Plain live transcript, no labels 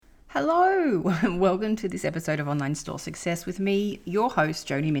Hello, welcome to this episode of Online Store Success with me, your host,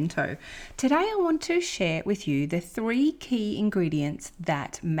 Jody Minto. Today I want to share with you the 3 key ingredients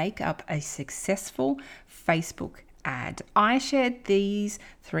that make up a successful Facebook ad. I shared these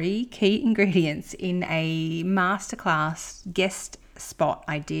 3 key ingredients in a masterclass guest spot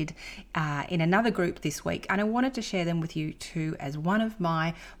I did in another group this week, and I wanted to share them with you too as one of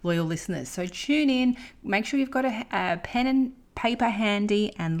my loyal listeners. So tune in, make sure you've got a pen and paper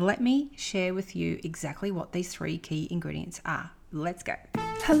handy, and let me share with you exactly what these 3 key ingredients are. Let's go.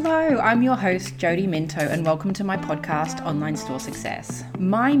 Hello, I'm your host, Jody Minto, and welcome to my podcast, Online Store Success.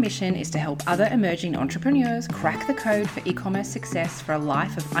 My mission is to help other emerging entrepreneurs crack the code for e-commerce success for a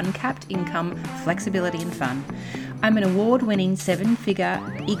life of uncapped income, flexibility, and fun. I'm an award-winning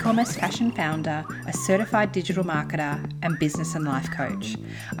 7-figure e-commerce fashion founder, a certified digital marketer, and business and life coach.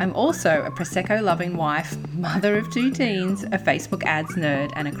 I'm also a Prosecco-loving wife, mother of 2 teens, a Facebook ads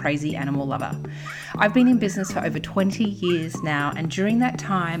nerd, and a crazy animal lover. I've been in business for over 20 years now, and during that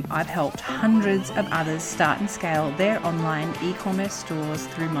time, I've helped hundreds of others start and scale their online e-commerce stores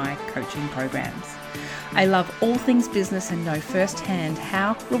through my coaching programs. I love all things business and know firsthand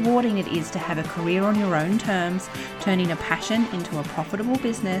how rewarding it is to have a career on your own terms, turning a passion into a profitable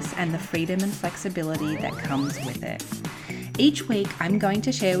business and the freedom and flexibility that comes with it. Each week, I'm going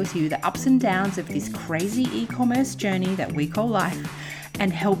to share with you the ups and downs of this crazy e-commerce journey that we call life,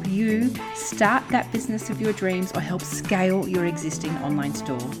 and help you start that business of your dreams or help scale your existing online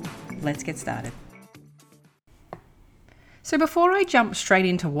store. Let's get started. So before I jump straight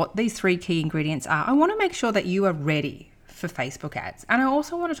into what these 3 key ingredients are, I want to make sure that you are ready for Facebook ads. And I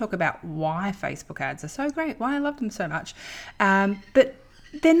also want to talk about why Facebook ads are so great, why I love them so much. But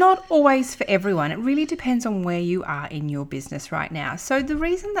they're not always for everyone. It really depends on where you are in your business right now. So the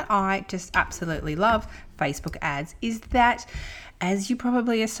reason that I just absolutely love Facebook ads is that, as you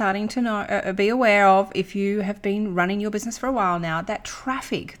probably are starting to know, be aware of, if you have been running your business for a while now, that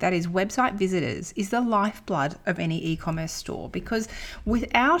traffic, that is website visitors, is the lifeblood of any e-commerce store, because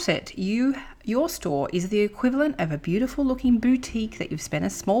without it, your store is the equivalent of a beautiful looking boutique that you've spent a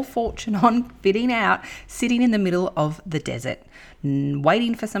small fortune on fitting out, sitting in the middle of the desert,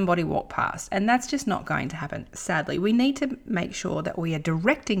 waiting for somebody to walk past. And that's just not going to happen. Sadly, we need to make sure that we are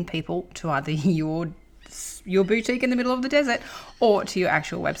directing people to either your boutique in the middle of the desert or to your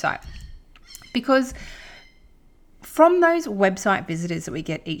actual website. Because from those website visitors that we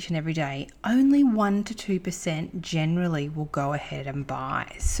get each and every day, only 1 to 2% generally will go ahead and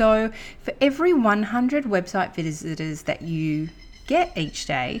buy. So for every 100 website visitors that you get each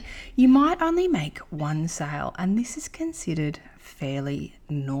day, you might only make 1 sale, and this is considered fairly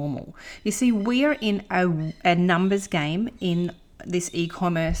normal. You see, we are in a numbers game in this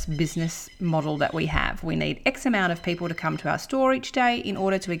e-commerce business model that we have. We need X amount of people to come to our store each day in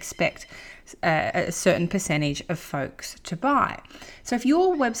order to expect a certain percentage of folks to buy. So if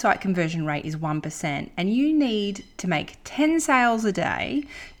your website conversion rate is 1% and you need to make 10 sales a day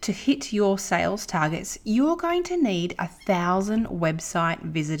to hit your sales targets, you're going to need 1,000 website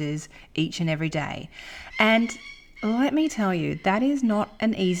visitors each and every day. And let me tell you, that is not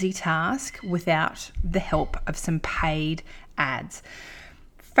an easy task without the help of some paid ads.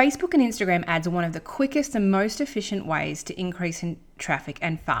 Facebook and Instagram ads are one of the quickest and most efficient ways to increase in traffic,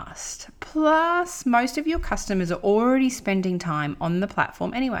 and fast. Plus, most of your customers are already spending time on the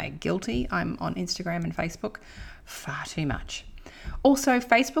platform anyway. Guilty, I'm on Instagram and Facebook far too much. Also,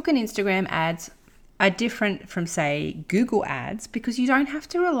 Facebook and Instagram ads are different from, say, Google ads, because you don't have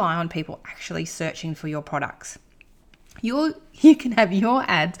to rely on people actually searching for your products. You can have your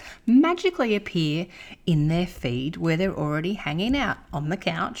ads magically appear in their feed where they're already hanging out on the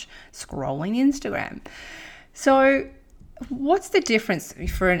couch, scrolling Instagram. So what's the difference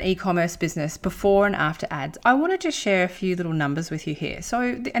for an e-commerce business before and after ads? I wanted to share a few little numbers with you here.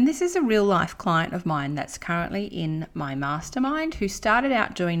 So, and this is a real life client of mine that's currently in my mastermind, who started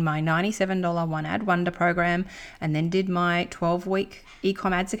out doing my $97 One Ad Wonder program and then did my 12-week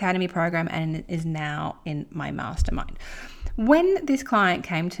Ecom Ads Academy program and is now in my mastermind. When this client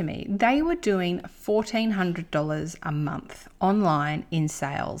came to me, they were doing $1,400 a month online in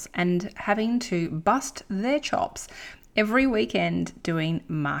sales and having to bust their chops every weekend doing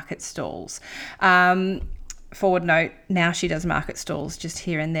market stalls. Forward note, now she does market stalls just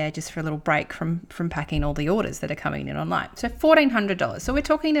here and there, just for a little break from packing all the orders that are coming in online. So $1,400. So we're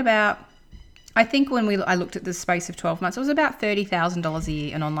talking about, I think when I looked at the space of 12 months, it was about $30,000 a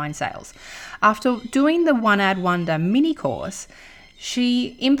year in online sales. After doing the One Ad Wonder mini course,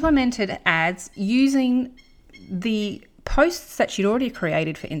 she implemented ads using the posts that she'd already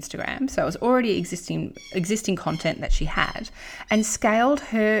created for Instagram, so it was already existing content that she had, and scaled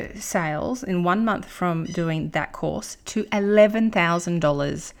her sales in 1 month from doing that course to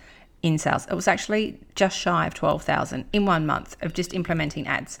 $11,000 in sales. It was actually just shy of 12,000 in 1 month of just implementing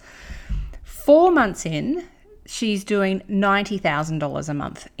ads. 4 months in, she's doing $90,000 a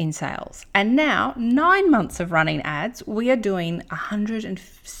month in sales. And now, 9 months of running ads, we are doing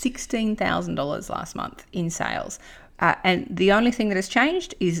 $116,000 last month in sales. And the only thing that has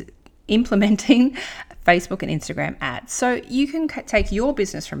changed is implementing Facebook and Instagram ads. So you can take your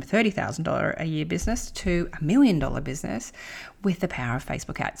business from a $30,000 a year business to $1 million business with the power of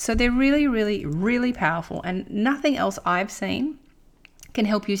Facebook ads. So they're really, really, really powerful, and nothing else I've seen can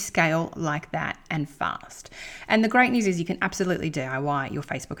help you scale like that and fast. And the great news is you can absolutely DIY your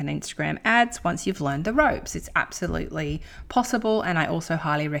Facebook and Instagram ads once you've learned the ropes. It's absolutely possible, and I also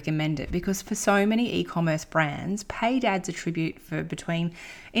highly recommend it, because for so many e-commerce brands, paid ads attribute for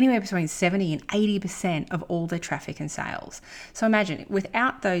anywhere between 70 and 80% of all their traffic and sales. So imagine,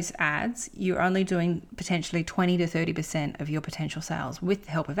 without those ads, you're only doing potentially 20 to 30% of your potential sales. With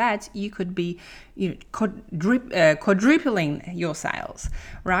the help of ads, you could be quadrupling your sales,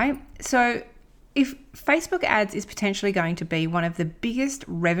 right? So if Facebook ads is potentially going to be one of the biggest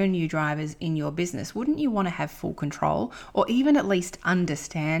revenue drivers in your business, wouldn't you want to have full control, or even at least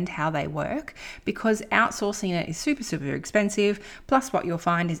understand how they work? Because outsourcing it is super, super expensive. Plus, what you'll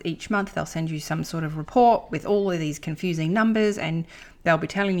find is each month they'll send you some sort of report with all of these confusing numbers, and they'll be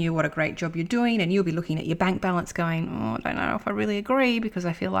telling you what a great job you're doing, and you'll be looking at your bank balance going, I don't know if I really agree, because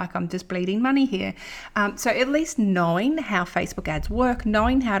I feel like I'm just bleeding money here. So at least knowing how Facebook ads work,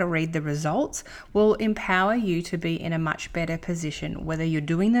 knowing how to read the results, will empower you to be in a much better position, whether you're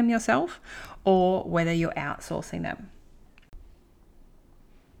doing them yourself or whether you're outsourcing them.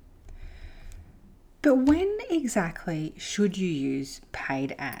 But when exactly should you use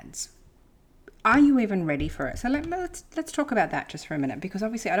paid ads? Are you even ready for it? So let's talk about that just for a minute, because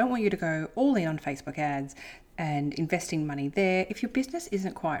obviously I don't want you to go all in on Facebook ads and investing money there if your business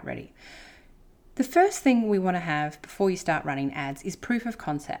isn't quite ready. The first thing we want to have before you start running ads is proof of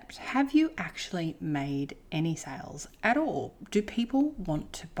concept. Have you actually made any sales at all? Do people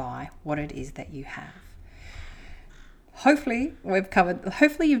want to buy what it is that you have? Hopefully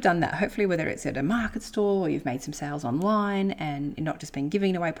you've done that. Hopefully, whether it's at a market stall or you've made some sales online and you're not just been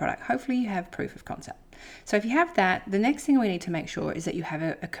giving away product, hopefully you have proof of concept. So if you have that, the next thing we need to make sure is that you have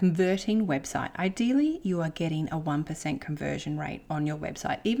a converting website. Ideally, you are getting a 1% conversion rate on your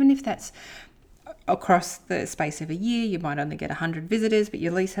website. Even if that's across the space of a year, you might only get 100 visitors, but you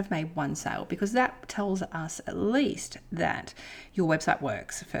at least have made one sale, because that tells us at least that your website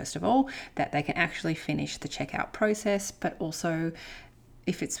works, first of all, that they can actually finish the checkout process, but also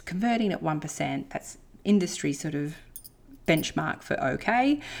if it's converting at 1%, that's industry sort of benchmark for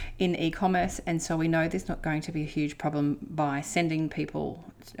okay in e-commerce. And so we know there's not going to be a huge problem by sending people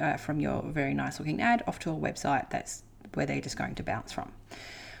from your very nice looking ad off to a website that's where they're just going to bounce from.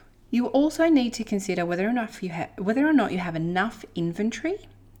 You also need to consider whether or not you have enough inventory,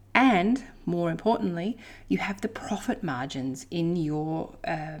 and more importantly, you have the profit margins in your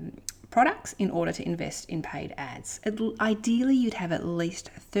products in order to invest in paid ads. Ideally, you'd have at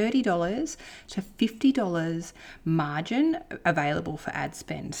least $30 to $50 margin available for ad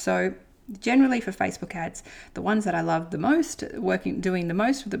spend. So generally for Facebook ads, the ones that I love the most, doing the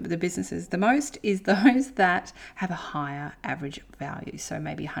most with the businesses the most, is those that have a higher average value. So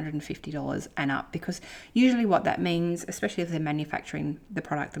maybe $150 and up, because usually what that means, especially if they're manufacturing the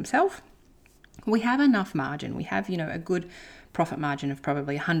product themselves, we have enough margin. We have, a good profit margin of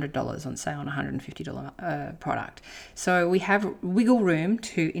probably $100 on, say, on a $150 product. So we have wiggle room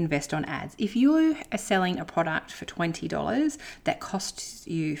to invest on ads. If you are selling a product for $20 that costs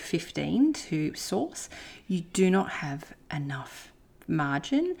you $15 to source, you do not have enough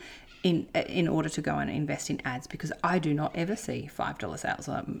margin in order to go and invest in ads, because I do not ever see $5 sales.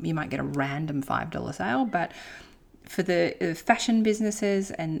 You might get a random $5 sale, but for the fashion businesses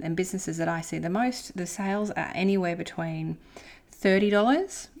and businesses that I see the most, the sales are anywhere between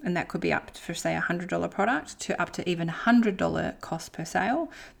 $30, and that could be up for, say, a $100 product, to up to even $100 cost per sale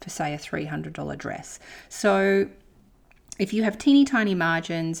for, say, a $300 dress. So if you have teeny tiny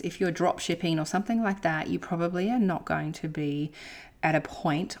margins, if you're drop shipping or something like that, you probably are not going to be at a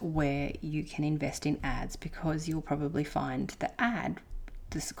point where you can invest in ads, because you'll probably find the ad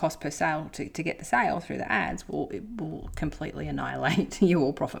this cost per sale to get the sale through the ads it will completely annihilate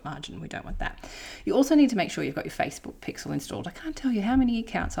your profit margin. We don't want that. You also need to make sure you've got your Facebook pixel installed. I can't tell you how many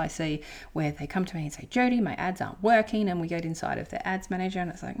accounts I see where they come to me and say, Jody, my ads aren't working, and we get inside of their ads manager and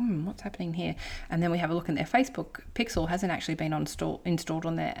it's like, what's happening here? And then we have a look and their Facebook pixel hasn't actually been installed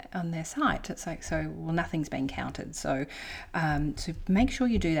on their site. It's like, nothing's been counted. So make sure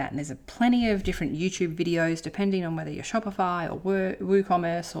you do that. And there's plenty of different YouTube videos, depending on whether you're Shopify or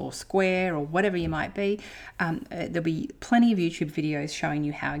WooCommerce or Square or whatever you might be. There'll be plenty of YouTube videos showing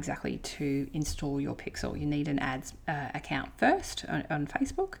you how exactly to install your pixel. You need an ads account first on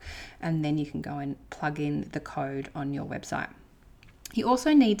Facebook, and then you can go and plug in the code on your website. You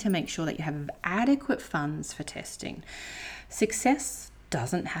also need to make sure that you have adequate funds for testing. Success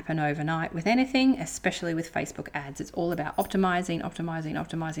doesn't happen overnight with anything, especially with Facebook ads. It's all about optimizing,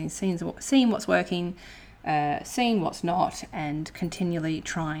 seeing what's working, seeing what's not, and continually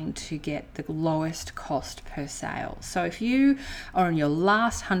trying to get the lowest cost per sale. So if you are on your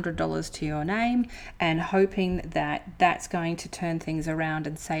last $100 to your name and hoping that that's going to turn things around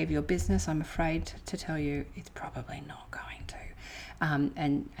and save your business, I'm afraid to tell you it's probably not going to.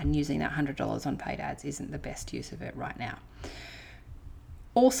 And using that $100 on paid ads isn't the best use of it right now.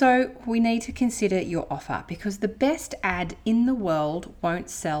 Also, we need to consider your offer, because the best ad in the world won't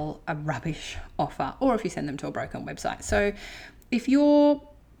sell a rubbish offer, or if you send them to a broken website. So if your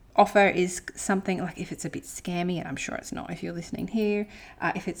offer is something like, if it's a bit scammy, and I'm sure it's not if you're listening here,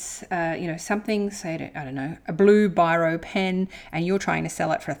 if it's something, say, I don't know, a blue biro pen, and you're trying to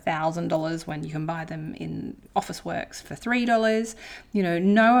sell it for $1,000 when you can buy them in Officeworks for $3,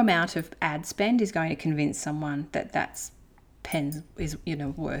 no amount of ad spend is going to convince someone that that's pen is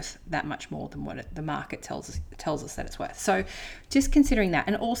worth that much more than what the market tells us that it's worth. So just considering that.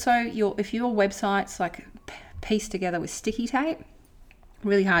 And also if your website's like pieced together with sticky tape,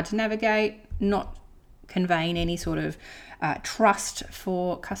 really hard to navigate, not conveying any sort of trust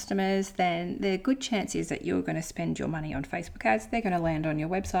for customers, then the good chance is that you're going to spend your money on Facebook ads. They're going to land on your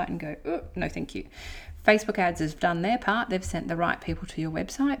website and go, oh, no thank you. Facebook ads has done their part. They've sent the right people to your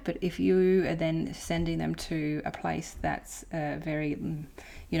website. But if you are then sending them to a place that's very,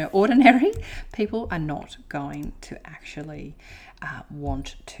 ordinary, people are not going to actually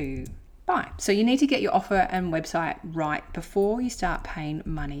want to buy. So you need to get your offer and website right before you start paying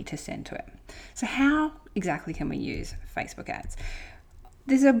money to send to it. So how exactly can we use Facebook ads?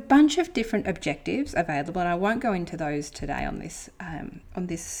 There's a bunch of different objectives available, and I won't go into those today on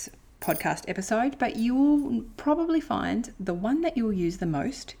this podcast episode, but you will probably find the one that you will use the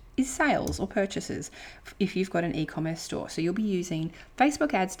most is sales or purchases if you've got an e-commerce store. So you'll be using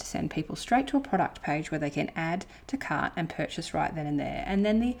Facebook ads to send people straight to a product page where they can add to cart and purchase right then and there. And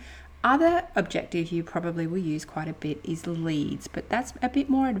then the other objective you probably will use quite a bit is leads, but that's a bit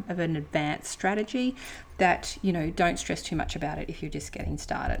more of an advanced strategy that, don't stress too much about it if you're just getting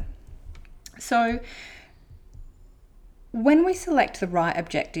started. So when we select the right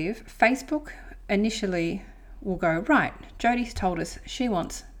objective, Facebook initially will go, right, Jody's told us she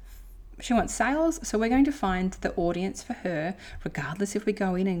wants sales, so we're going to find the audience for her, regardless if we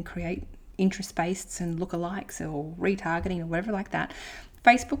go in and create interest-based and lookalikes or retargeting or whatever like that.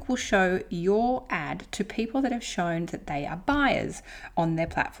 Facebook will show your ad to people that have shown that they are buyers on their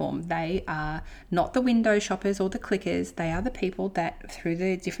platform. They are not the window shoppers or the clickers. They are the people that, through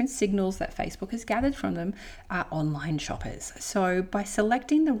the different signals that Facebook has gathered from them, are online shoppers. So by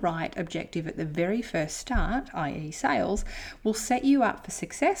selecting the right objective at the very first start, i.e. sales, will set you up for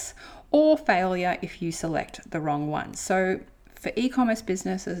success or failure if you select the wrong one. So for e-commerce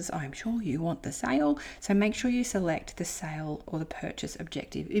businesses, I'm sure you want the sale, so make sure you select the sale or the purchase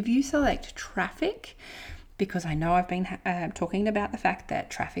objective. If you select traffic, because I know I've been talking about the fact that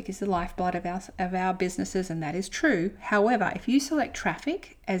traffic is the lifeblood of our businesses, and that is true. However, if you select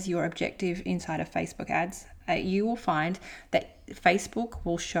traffic as your objective inside of Facebook ads, you will find that Facebook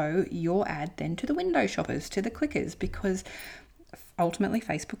will show your ad then to the window shoppers, to the clickers, because ultimately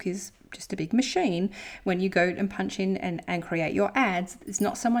Facebook is just a big machine. When you go and punch in and create your ads, it's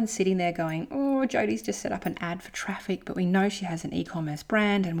not someone sitting there going, oh, Jody's just set up an ad for traffic, but we know she has an e-commerce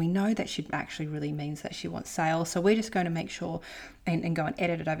brand and we know that she actually really means that she wants sales, so we're just going to make sure and go and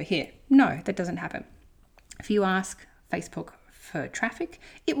edit it over here. No, that doesn't happen. If you ask Facebook for traffic,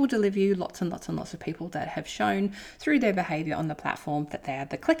 it will deliver you lots and lots and lots of people that have shown through their behavior on the platform that they are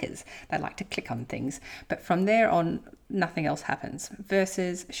the clickers. They like to click on things, but from there on, nothing else happens,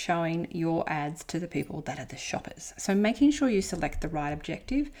 versus showing your ads to the people that are the shoppers. So making sure you select the right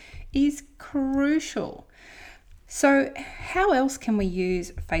objective is crucial. So, how else can we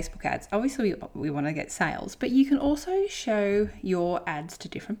use Facebook ads? Obviously, we want to get sales, but you can also show your ads to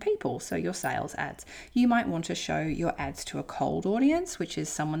different people. So, your sales ads. You might want to show your ads to a cold audience, which is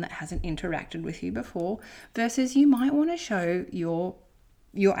someone that hasn't interacted with you before, versus you might want to show your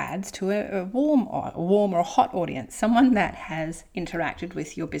ads to a warm or a hot audience, someone that has interacted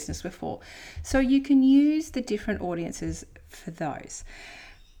with your business before. So, you can use the different audiences for those.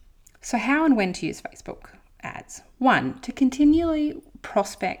 So, how and when to use Facebook ads? 1, to continually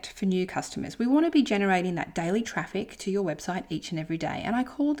prospect for new customers. We want to be generating that daily traffic to your website each and every day. And I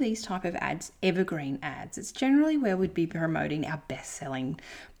call these type of ads evergreen ads. It's generally where we'd be promoting our best-selling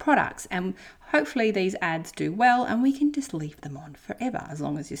products. And hopefully these ads do well and we can just leave them on forever as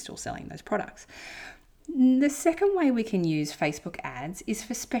long as you're still selling those products. The second way we can use Facebook ads is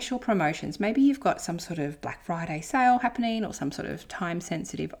for special promotions. Maybe you've got some sort of Black Friday sale happening or some sort of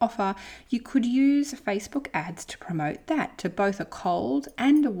time-sensitive offer. You could use Facebook ads to promote that to both a cold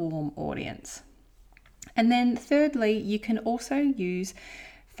and a warm audience. And then thirdly, you can also use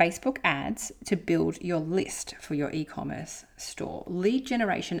Facebook ads to build your list for your e-commerce store. Lead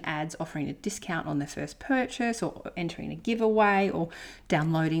generation ads offering a discount on their first purchase or entering a giveaway or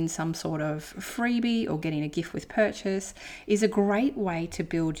downloading some sort of freebie or getting a gift with purchase is a great way to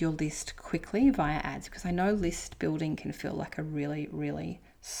build your list quickly via ads, because I know list building can feel like a really, really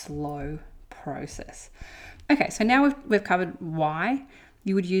slow process. Okay, so now we've covered why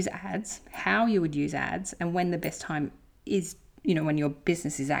you would use ads, how you would use ads, and when the best time is, when your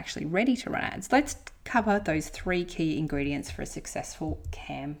business is actually ready to run ads. Let's cover those 3 key ingredients for a successful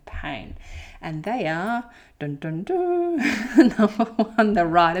campaign. And they are, number 1, the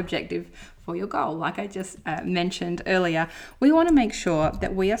right objective for your goal. Like I just mentioned earlier, we want to make sure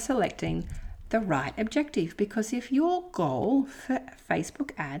that we are selecting the right objective, because if your goal for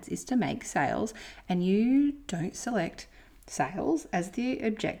Facebook ads is to make sales and you don't select sales as the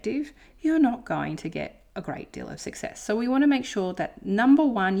objective, you're not going to get a great deal of success. So we want to make sure that number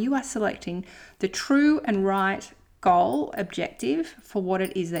 1, you are selecting the true and right goal objective for what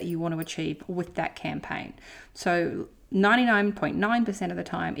it is that you want to achieve with that campaign. So 99.9% of the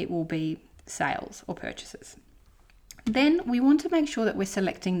time it will be sales or purchases. Then we want to make sure that we're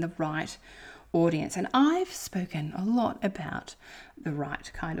selecting the right audience. And I've spoken a lot about the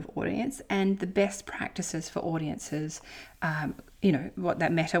right kind of audience and the best practices for audiences. What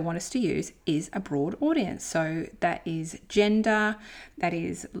that Meta want us to use is a broad audience. So that is gender, that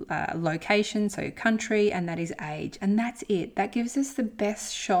is location, so country, and that is age. And that's it. That gives us the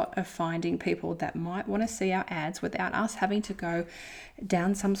best shot of finding people that might want to see our ads without us having to go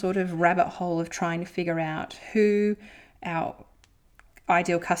down some sort of rabbit hole of trying to figure out who our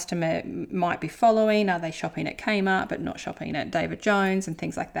ideal customer might be following. Are they shopping at Kmart but not shopping at David Jones and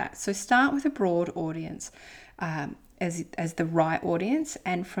things like that? So start with a broad audience as the right audience,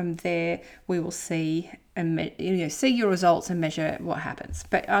 and from there we will see your results and measure what happens.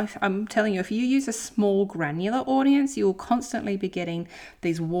 But I'm telling you, if you use a small granular audience, you will constantly be getting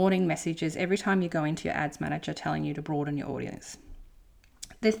these warning messages every time you go into your ads manager telling you to broaden your audience.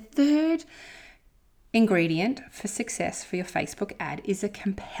 The third ingredient for success for your Facebook ad is a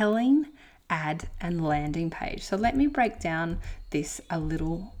compelling ad and landing page. So let me break down this a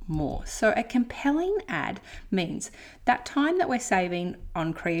little more. So a compelling ad means that time that we're saving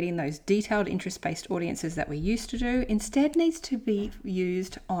on creating those detailed interest-based audiences that we used to do instead needs to be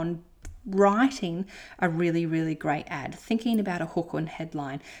used on writing a really, really great ad, thinking about a hook and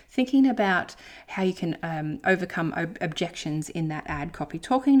headline, thinking about how you can overcome objections in that ad copy,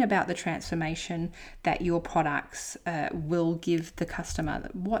 talking about the transformation that your products will give the customer,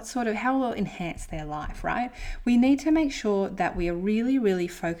 how will it enhance their life, right? We need to make sure that we are really, really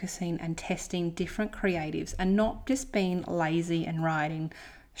focusing and testing different creatives and not just being lazy and writing,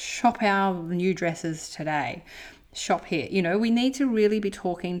 shop our new dresses today. Shop here. We need to really be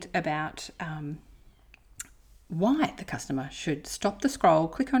talking about why the customer should stop the scroll,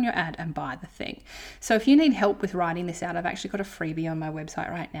 click on your ad and buy the thing. So if you need help with writing this out, I've actually got a freebie on my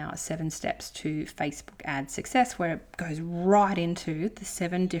website right now, 7 steps to Facebook ad success, where it goes right into the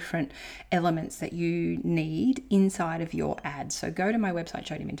 7 different elements that you need inside of your ad. So go to my website,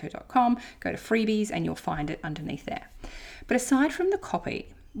 jodiminto.com, go to freebies and you'll find it underneath there. But aside from the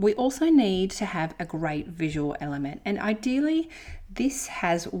copy, we also need to have a great visual element, and ideally this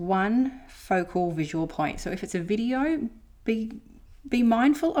has one focal visual point. So if it's a video, be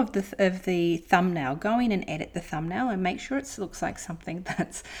mindful of the thumbnail. Go in and edit the thumbnail and make sure it looks like something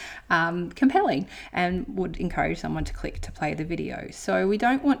that's compelling and would encourage someone to click to play the video. So we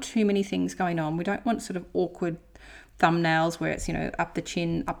don't want too many things going on. We don't want sort of awkward thumbnails where it's, up the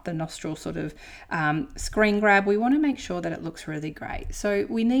chin, up the nostril sort of screen grab. We want to make sure that it looks really great. So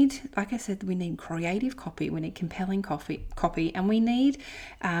we need, like I said, we need creative copy, we need compelling copy, and we need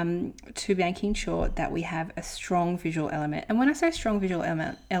to making sure that we have a strong visual element. And when I say strong visual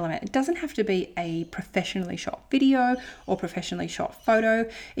element, it doesn't have to be a professionally shot video or professionally shot photo.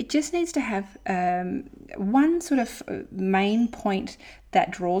 It just needs to have one sort of main point that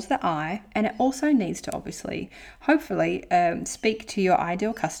draws the eye, and it also needs to hopefully speak to your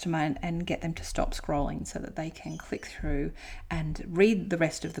ideal customer and get them to stop scrolling so that they can click through and read the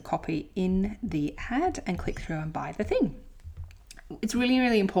rest of the copy in the ad and click through and buy the thing. It's really,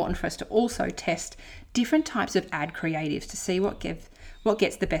 really important for us to also test different types of ad creatives to see what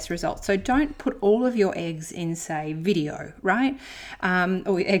gets the best results. So don't put all of your eggs in, say, video, right?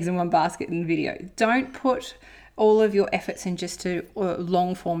 Or eggs in one basket in video. Don't put all of your efforts in just to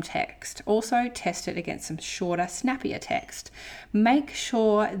long form text. Also test it against some shorter, snappier text. Make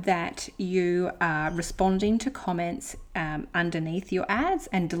sure that you are responding to comments underneath your ads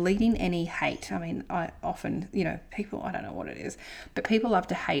and deleting any hate. I mean, I often, people, I don't know what it is, but people love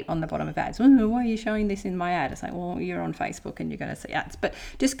to hate on the bottom of ads. Why are you showing this in my ad? It's like, well, you're on Facebook and you're going to see ads, but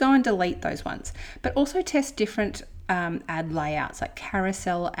just go and delete those ones. But also test different ad layouts like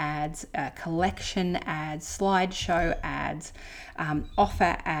carousel ads, collection ads, slideshow ads,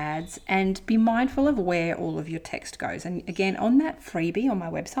 offer ads, and be mindful of where all of your text goes. And again, on that freebie on my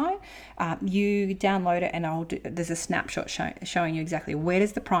website, you download it and there's a snapshot showing you exactly where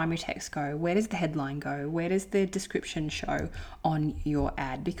does the primary text go, where does the headline go, where does the description show on your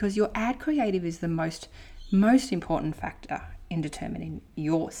ad, because your ad creative is the most important factor in determining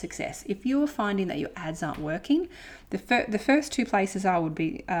your success. If you are finding that your ads aren't working, the first two places I would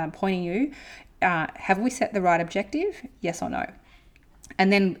be pointing you, have we set the right objective? Yes or no?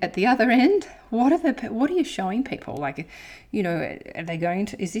 And then at the other end, what are you showing people? Like, are they going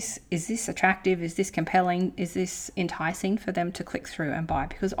to, is this attractive? Is this compelling? Is this enticing for them to click through and buy?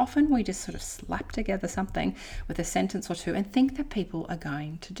 Because often we just sort of slap together something with a sentence or two and think that people are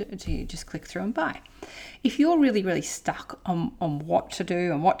going to just click through and buy. If you're really, really stuck on what to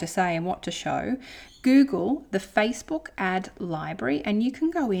do and what to say and what to show, Google the Facebook ad library, and you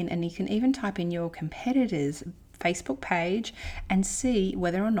can go in and you can even type in your competitors' Facebook page and see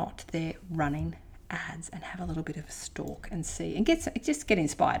whether or not they're running ads, and have a little bit of a stalk and see and just get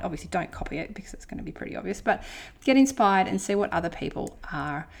inspired. Obviously don't copy it because it's going to be pretty obvious, but get inspired and see what other people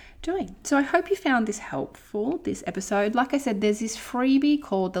are doing. So I hope you found this helpful, this episode. Like I said, there's this freebie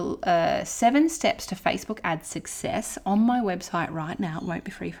called the 7 Steps to Facebook Ad Success on my website right now. It won't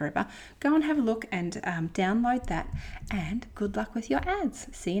be free forever. Go and have a look and download that, and good luck with your ads.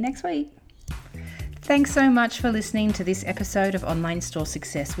 See you next week. Thanks so much for listening to this episode of Online Store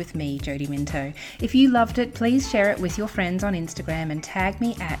Success with me, Jody Minto. If you loved it, please share it with your friends on Instagram and tag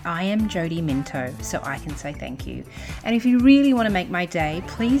me at @IamJodyMinto so I can say thank you. And if you really want to make my day,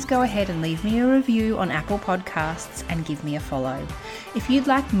 please go ahead and leave me a review on Apple Podcasts and give me a follow. If you'd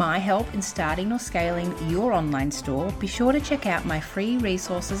like my help in starting or scaling your online store, be sure to check out my free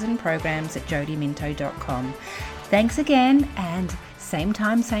resources and programs at jodyminto.com. Thanks again, and same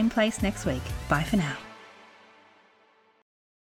time, same place next week. Bye for now.